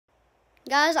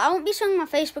Guys, I won't be showing my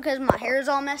face because my hair is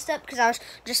all messed up because I was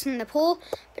just in the pool.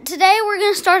 But today we're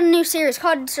going to start a new series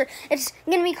called, it's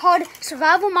going to be called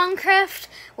Survival Minecraft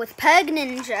with Pug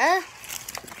Ninja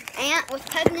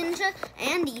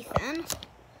and Ethan.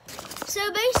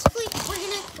 So basically, we're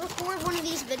going to record one of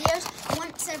these videos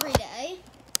once every day.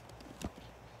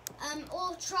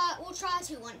 We'll try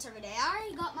to once every day. I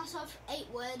already got myself 8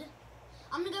 wood.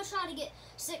 I'm gonna go try to get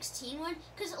 16 wood.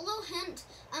 Cause a little hint,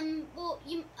 a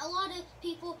lot of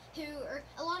people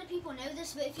know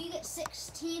this, but if you get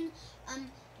 16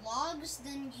 logs,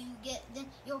 then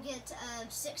you'll get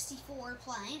 64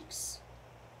 planks.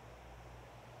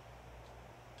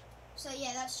 So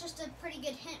yeah, that's just a pretty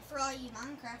good hint for all you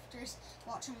Minecrafters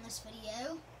watching this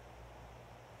video.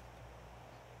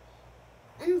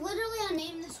 And literally, I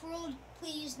named this world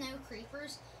Please No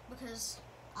Creepers because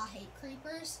I hate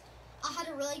creepers. I had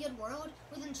a really good world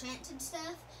with enchanted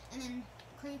stuff, and then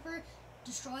creeper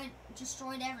destroyed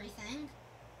everything.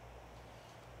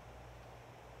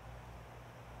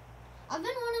 I've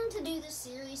been wanting to do this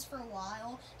series for a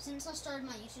while. Since I started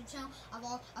my YouTube channel,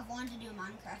 I've wanted to do a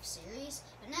Minecraft series,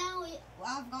 but now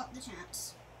I've got the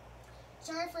chance.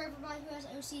 Sorry for everybody who has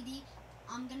OCD.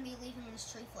 I'm gonna be leaving this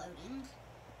tree floating.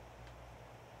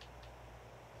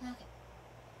 Okay.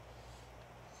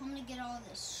 I'm gonna get all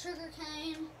this sugar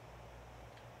cane.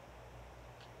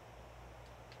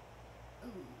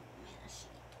 Ooh, man, a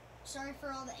sheep. Sorry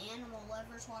for all the animal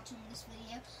lovers watching this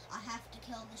video. I have to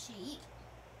kill the sheep.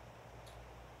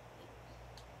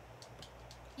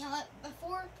 You know what?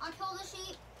 Before I kill the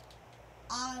sheep,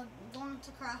 I'm going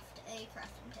to craft a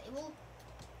crafting table.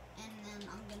 And then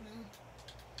I'm gonna...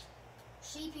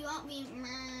 Sheep, you won't be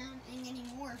meowing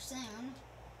anymore soon.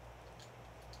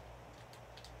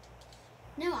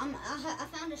 No, I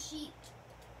found a sheep.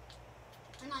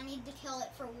 And I need to kill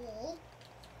it for wool.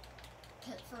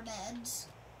 For beds.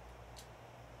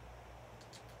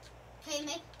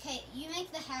 Okay, you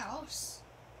make the house.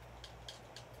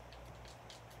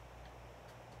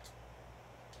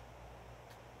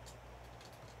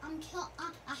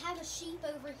 I have a sheep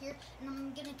over here, and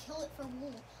I'm gonna kill it for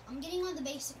wool. I'm getting all the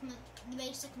basic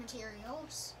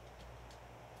materials.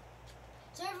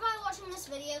 So everybody watching this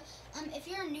video, if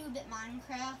you're a noob at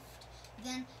Minecraft,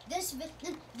 then these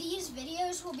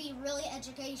videos will be really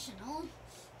educational.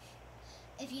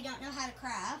 If you don't know how to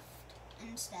craft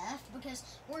and stuff, because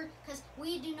here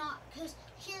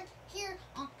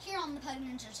on the Pug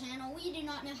Ninja channel, we do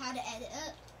not know how to edit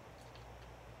it.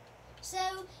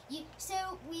 So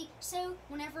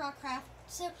whenever I craft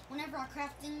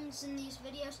things in these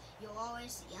videos, you'll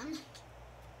always see them.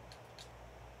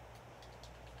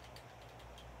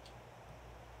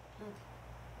 Okay.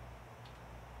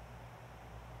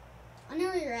 I know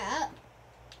where you're at.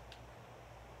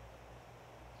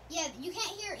 Yeah, you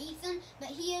can't hear Ethan, but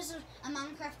he is a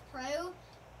Minecraft pro.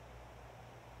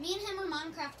 Me and him are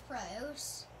Minecraft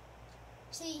pros.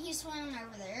 See, he's swimming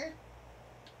over there.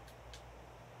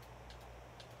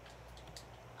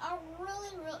 I really,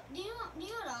 do you know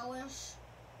what I wish?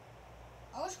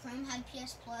 I wish Chrome had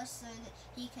PS Plus so that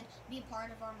he could be a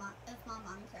part of my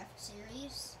Minecraft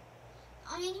series.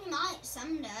 I mean, he might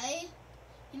someday.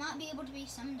 He might be able to be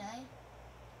someday.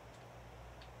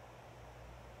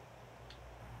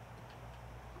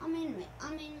 I mean,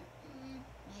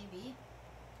 maybe.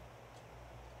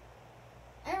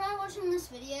 Everybody watching this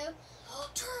video,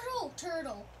 turtle.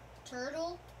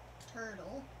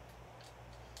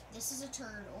 This is a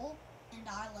turtle, and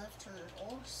I love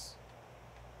turtles.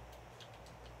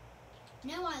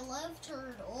 No, I love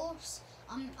turtles.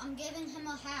 I'm giving him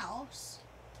a house.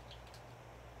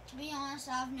 To be honest,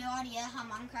 I have no idea how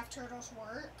Minecraft turtles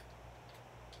work.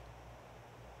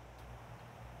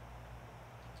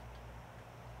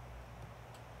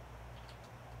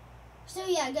 So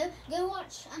yeah, go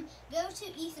watch, go to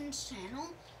Ethan's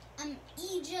channel,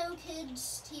 Ejo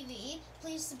Kids TV.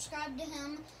 Please subscribe to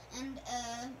him, and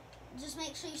just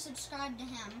make sure you subscribe to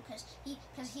him because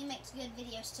he makes good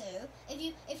videos too.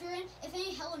 If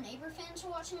any Hello Neighbor fans are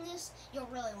watching this, you'll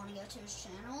really want to go to his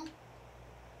channel.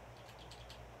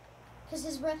 Because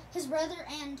his brother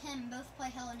and him both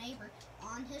play Hello Neighbor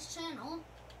on his channel.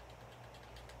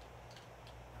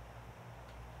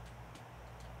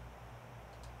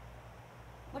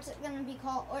 What's it gonna be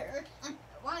called? Or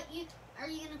what are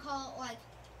you gonna call it?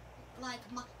 Like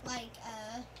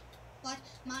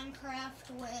Minecraft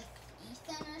with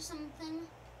Ethan or something?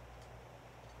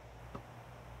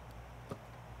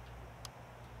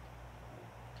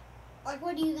 Like,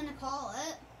 what are you gonna call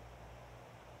it?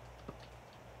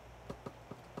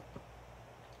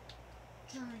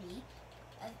 Journey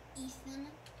of Ethan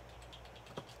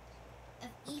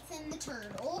Ethan the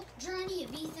Turtle. Journey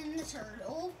of Ethan the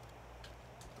Turtle.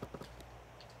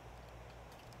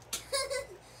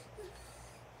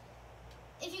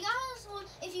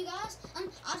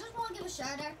 I just want to give a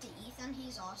shout out to Ethan.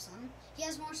 He's awesome. He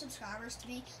has more subscribers to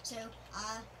me, so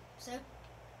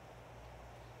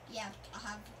yeah, I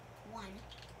have 1.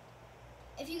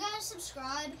 If you guys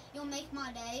subscribe, you'll make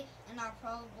my day, and I'll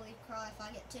probably cry if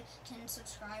I get to 10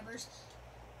 subscribers.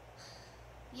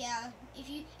 Yeah, if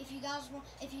you guys want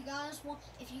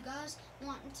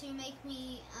to make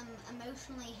me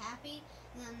emotionally happy,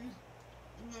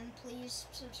 then please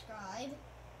subscribe.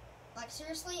 Like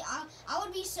seriously, I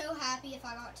would be so happy if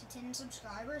I got to 10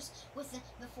 subscribers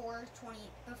before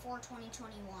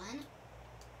 2021.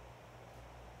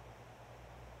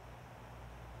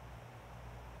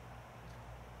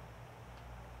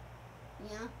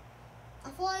 Yeah. I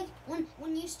feel like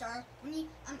when you start, I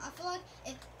feel like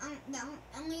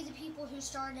only the people who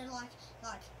started in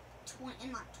 2010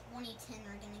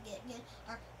 are gonna get good,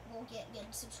 or will get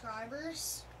good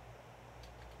subscribers.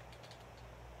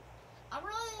 I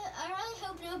really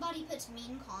hope nobody puts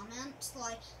mean comments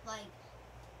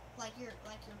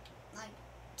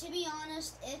to be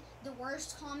honest, the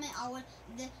worst comment I would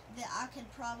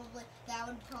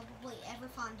probably ever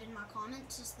find in my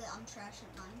comments is that I'm trash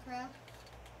at Minecraft.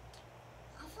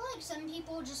 I feel like some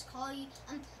people just call you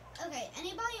okay,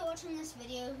 anybody watching this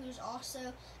video who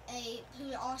also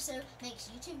makes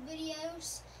YouTube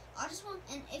videos, I just want,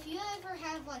 and if you ever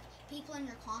have people in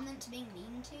your comments being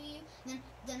mean to you,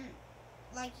 then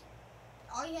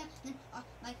all you have,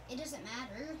 it doesn't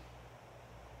matter.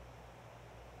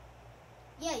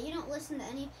 Yeah, you don't listen to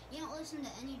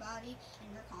anybody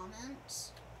in your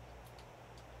comments.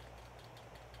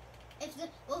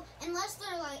 Unless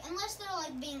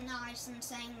they're being nice and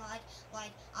saying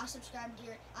I subscribed to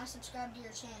your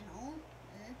channel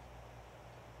or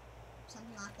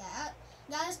something like that.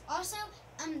 Guys, also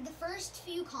the first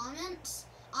few comments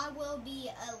I will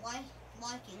be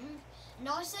liking, and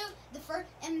also the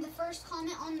first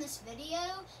comment on this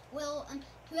video will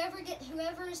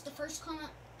whoever is the first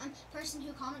person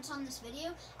who comments on this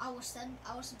video, I will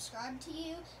subscribe to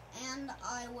you, and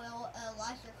I will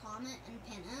like your comment and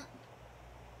pin it.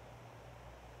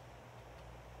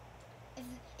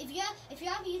 If you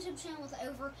have a YouTube channel with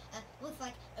over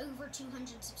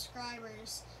 200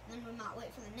 subscribers, then we might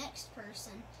wait for the next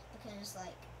person, because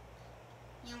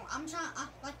I'm trying,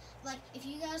 if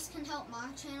you guys can help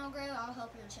my channel grow, I'll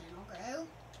help your channel grow.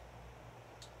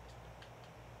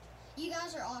 You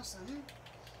guys are awesome.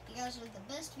 You guys are the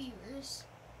best viewers.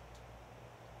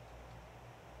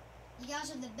 You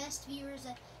guys are the best viewers.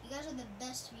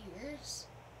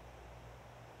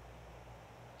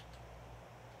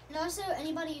 And also,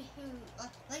 anybody who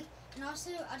and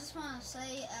also, I just want to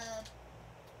say,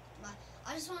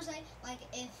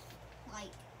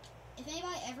 if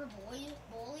anybody ever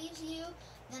bullies you,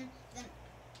 then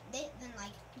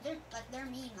they're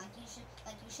mean.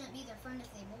 You shouldn't be their friend if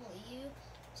they bully you.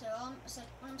 So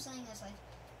what I'm saying is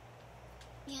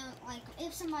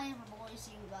if somebody ever bullies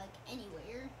you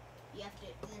anywhere, you have to,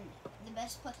 then the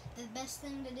best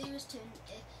thing to do is to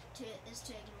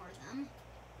ignore them.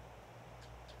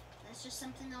 That's just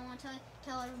something I want to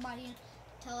tell everybody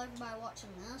watching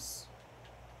this.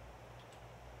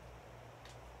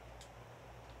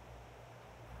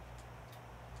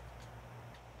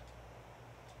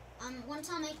 Once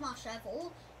I make my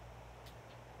shovel,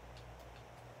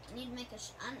 I need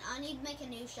to make a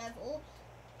new shovel.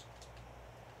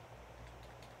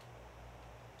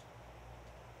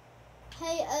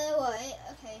 Hey, wait,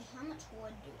 okay, how much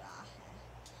wood do I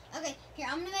have? Okay, here,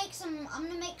 I'm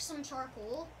gonna make some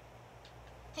charcoal.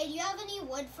 Hey, do you have any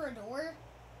wood for a door?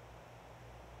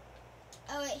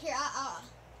 Oh wait, here,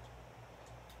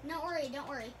 don't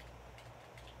worry.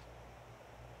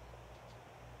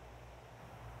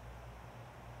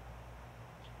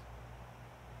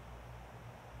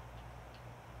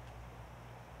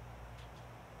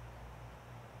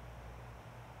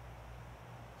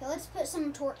 Okay, let's put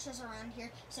some torches around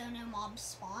here so no mobs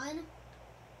spawn.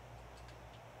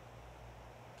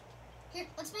 Here,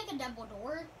 let's make a double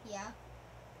door. Yeah.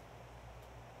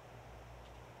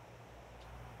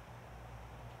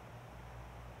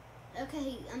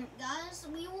 Okay, guys,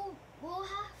 we'll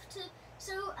have to.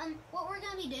 So, what we're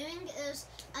gonna be doing is,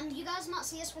 you guys might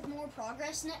see us with more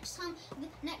progress next time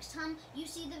you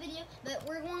see the video. But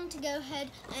we're going to go ahead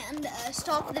and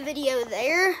stop the video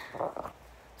there.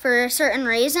 For certain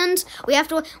reasons, we have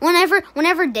to.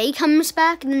 Whenever day comes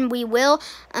back, then we will.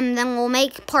 Then we'll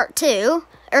make part 2,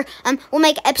 or we'll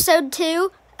make episode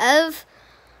 2 of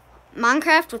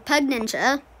Minecraft with Pug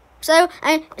Ninja. So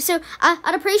I'd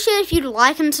appreciate if you'd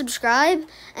like and subscribe,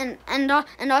 and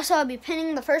also I'll be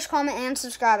pinning the first comment and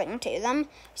subscribing to them.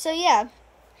 So yeah,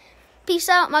 peace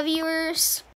out, my viewers.